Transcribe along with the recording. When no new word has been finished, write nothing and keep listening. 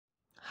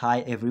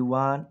Hi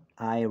everyone,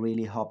 I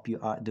really hope you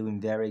are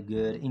doing very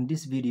good. In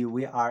this video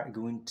we are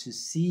going to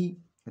see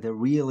the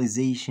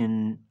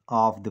realization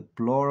of the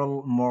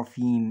plural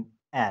morpheme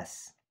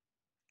s.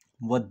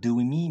 What do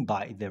we mean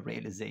by the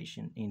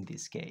realization in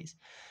this case?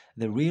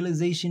 The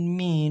realization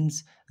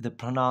means the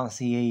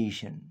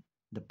pronunciation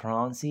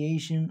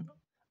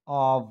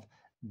of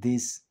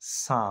this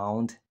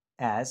sound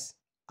s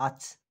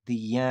at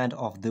the end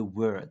of the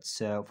word.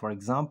 So for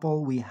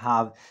example, we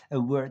have a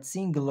word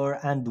singular,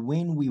 and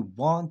when we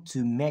want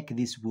to make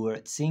this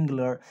word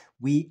singular,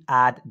 we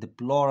add the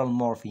plural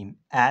morpheme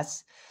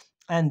s,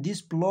 and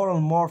this plural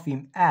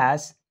morpheme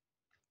s,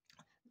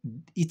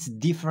 it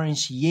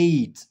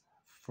differentiates,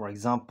 for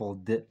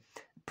example, the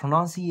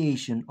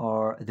pronunciation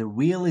or the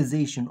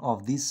realization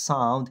of this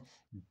sound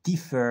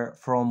differ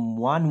from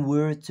one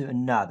word to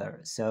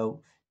another.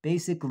 So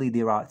basically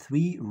there are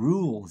three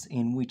rules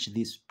in which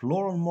this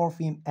plural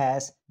morpheme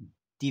s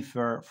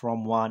differ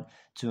from one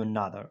to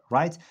another,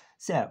 right?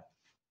 So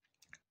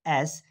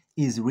s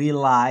is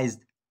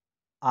realized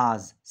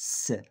as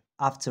s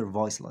after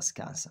voiceless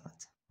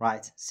consonant,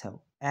 right?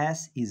 So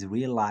s is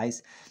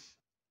realized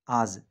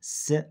as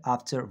s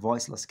after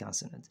voiceless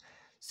consonant.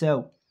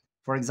 So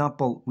for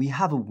example, we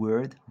have a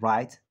word,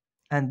 right?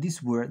 And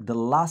this word, the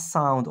last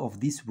sound of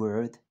this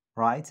word,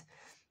 right,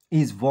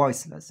 is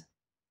voiceless.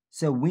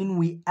 So when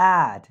we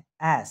add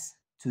s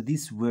to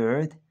this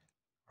word,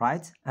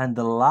 right, and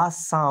the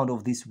last sound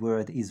of this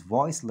word is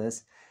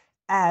voiceless,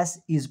 s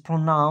is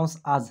pronounced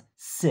as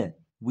s.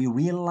 We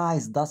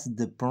realize that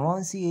the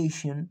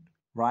pronunciation,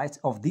 right,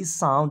 of this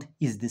sound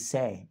is the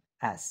same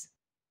as,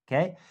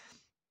 okay?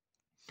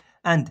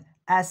 And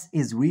s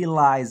is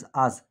realized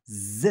as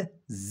z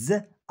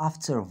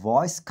after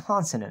voice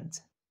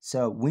consonant.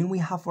 So when we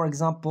have, for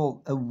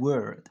example, a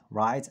word,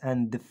 right,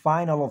 and the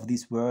final of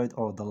this word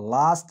or the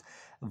last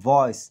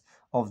voice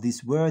of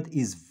this word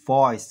is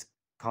voiced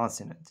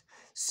consonant.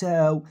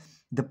 So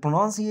the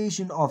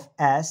pronunciation of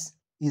s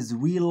is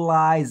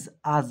realized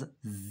as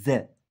z.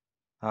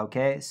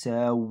 Okay,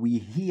 so we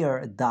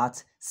hear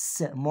that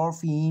s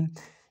morpheme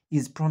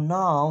is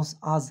pronounced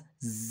as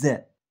z.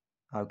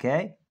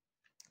 Okay,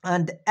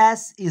 and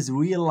s is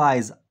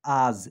realized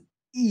as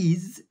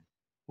is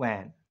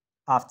when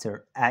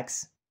after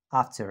x,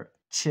 after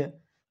ch,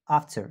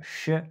 after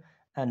sh,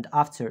 and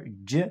after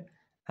j,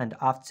 and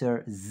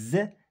after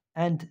z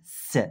and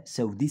s.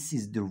 So this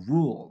is the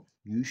rule.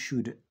 You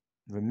should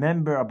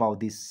remember about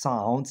these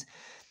sounds.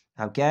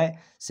 Okay,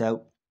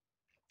 so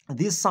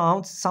these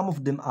sounds, some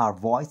of them are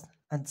voiced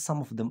and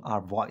some of them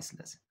are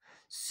voiceless.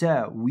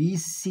 So we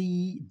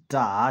see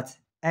that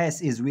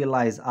s is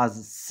realized as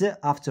s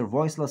after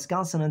voiceless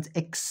consonant,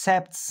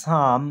 except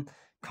some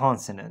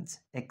consonants,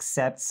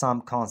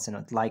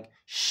 like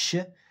sh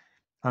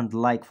and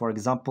like, for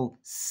example,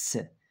 s.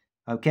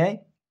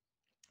 Okay?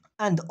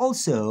 And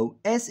also,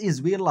 s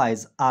is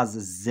realized as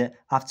z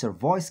after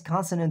voice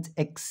consonant,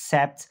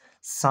 except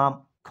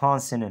some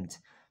consonant.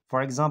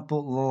 For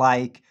example,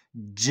 like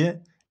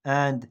j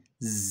and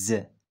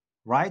z,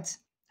 right?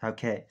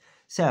 Okay,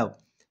 so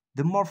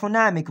the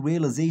morphonemic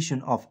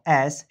realization of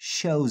s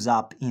shows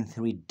up in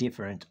three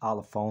different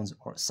allophones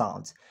or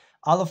sounds.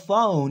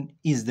 Allophone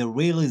is the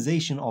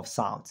realization of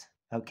sound.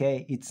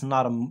 Okay, it's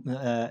not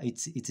a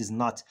it is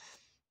not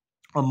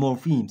a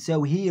morpheme.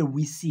 So here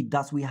we see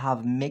that we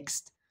have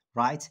mixed,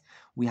 right?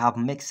 We have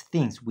mixed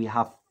things. We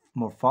have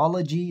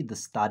morphology, the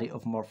study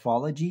of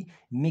morphology,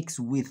 mixed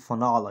with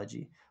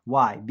phonology.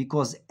 Why?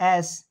 Because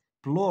s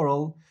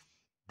plural,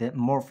 the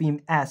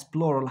morpheme s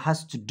plural,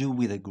 has to do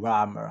with a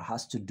grammar,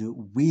 has to do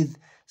with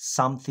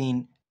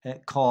something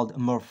called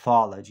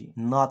morphology,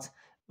 not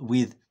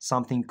with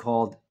something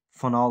called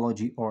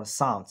phonology or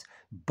sounds.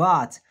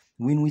 But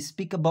when we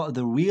speak about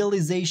the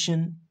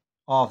realization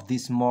of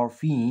this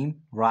morpheme,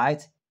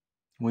 right?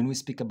 When we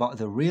speak about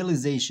the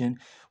realization,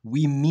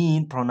 we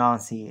mean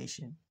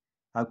pronunciation,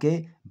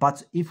 okay?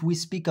 But if we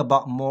speak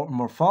about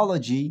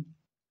morphology,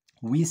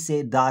 we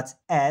say that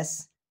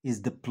s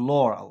is the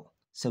plural.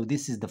 So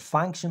this is the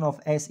function of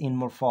s in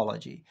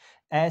morphology.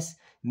 S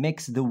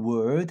makes the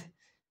word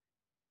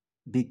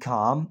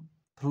become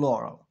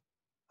plural.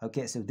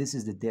 Okay, so this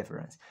is the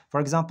difference. For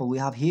example, we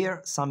have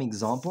here some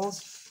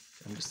examples.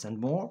 Understand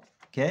more,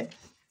 okay?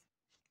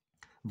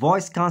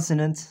 Voice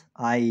consonant,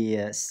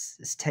 I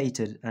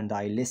stated and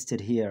I listed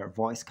here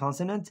voice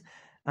consonant,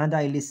 and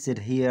I listed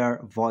here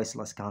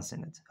voiceless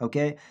consonant.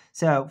 Okay,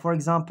 so for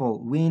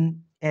example,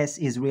 when s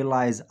is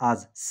realized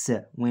as s,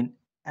 when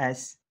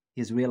s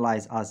is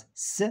realized as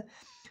s,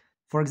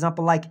 for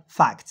example, like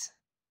fact.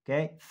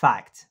 Okay,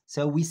 fact.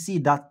 So we see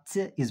that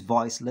t is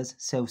voiceless,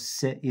 so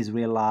s is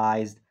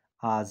realized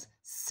as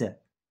s.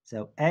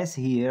 So s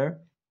here,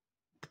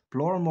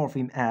 plural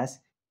morpheme s,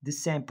 the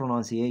same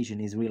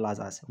pronunciation is realized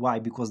as. Why?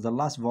 Because the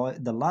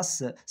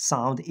last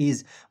sound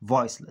is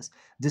voiceless.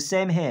 The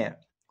same here.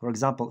 For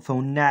example,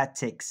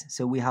 phonetics.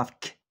 So we have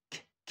k, k,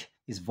 k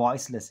is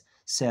voiceless.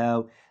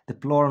 So the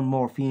plural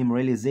morpheme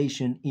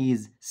realization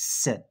is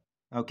s.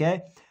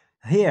 Okay?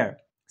 Here,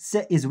 s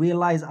is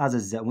realized as a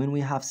z. When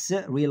we have s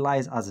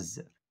realized as a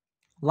z.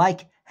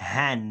 Like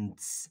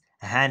hands,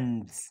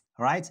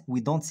 right?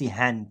 We don't see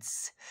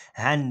hands,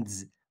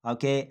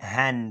 okay?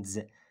 Hands.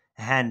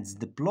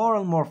 The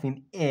plural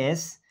morpheme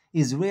is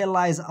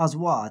realized as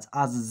what?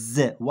 As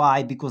z.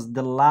 Why? Because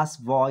the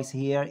last voice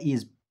here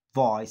is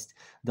voiced.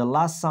 The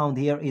last sound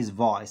here is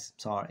voice,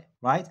 sorry,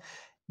 right?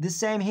 The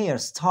same here,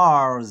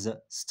 stars.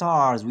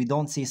 We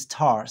don't see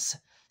stars.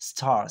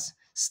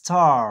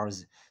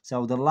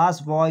 So the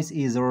last voice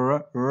is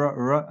r,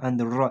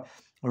 and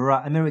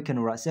American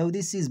R. So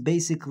this is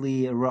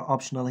basically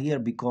optional here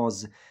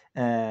because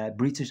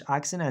British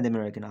accent and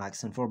American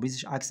accent. For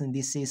British accent,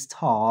 this is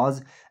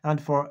stars, and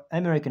for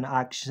American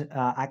accent,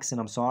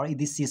 I'm sorry,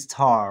 this is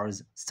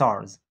stars.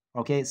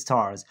 Okay,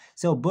 stars.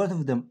 So both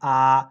of them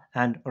are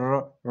and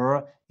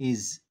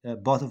is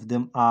both of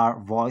them are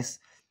voice.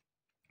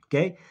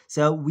 Okay,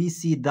 so we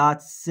see that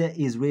s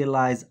is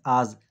realized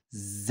as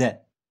z.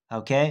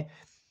 Okay,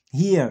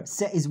 here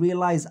s is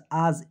realized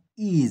as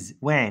is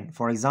when,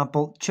 for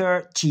example,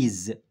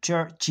 churches.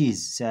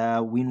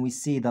 So when we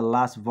see the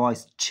last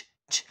voice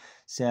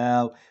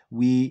so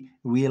we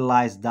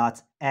realize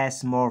that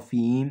s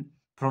morpheme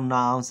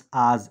pronounced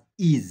as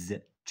is.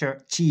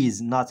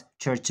 Churches, not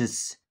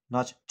churches,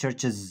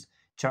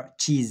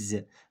 churches.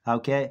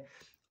 Okay,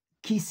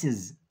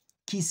 kisses,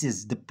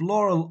 the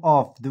plural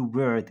of the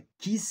word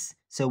kiss.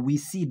 So we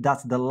see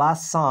that the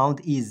last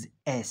sound is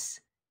s,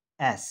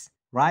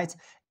 right?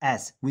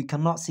 S. We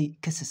cannot see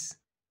kisses.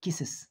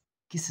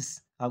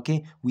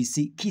 Okay, we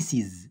see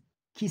kisses.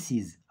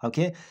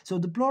 Okay, so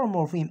the plural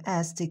morpheme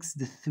s takes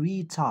the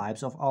three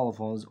types of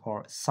allophones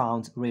or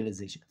sound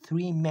realization,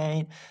 three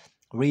main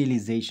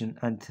realization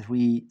and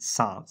three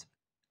sounds.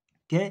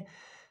 Okay,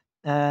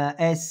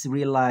 S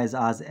realized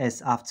as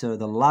S after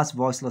the last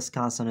voiceless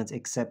consonant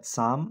except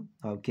some.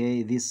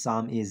 Okay, this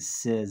some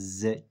is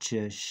Z,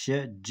 Ch, Sh,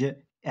 J,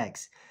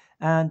 X.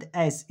 And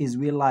S is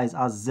realized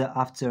as Z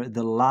after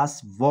the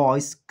last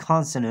voice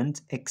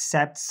consonant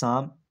except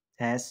some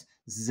S,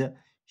 Z,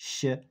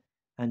 Sh,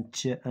 and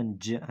Ch, and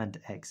J, and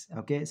X.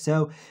 Okay,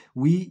 so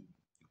we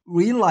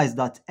realize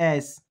that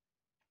S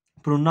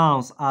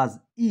pronounced as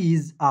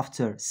is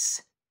after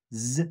S,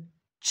 Z,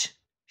 Ch,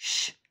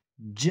 Sh,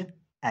 J,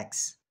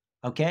 X.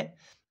 Okay,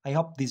 I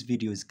hope this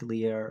video is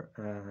clear,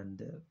 and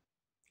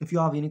if you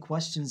have any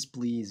questions,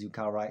 please you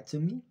can write to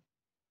me.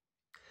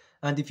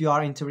 And if you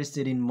are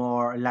interested in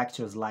more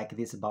lectures like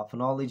this about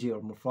phonology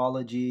or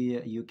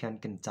morphology, you can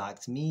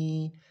contact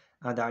me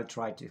and I'll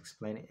try to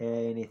explain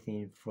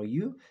anything for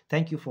you.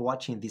 Thank you for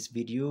watching this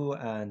video,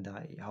 and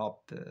I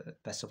hope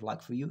best of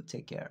luck for you.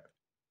 Take care.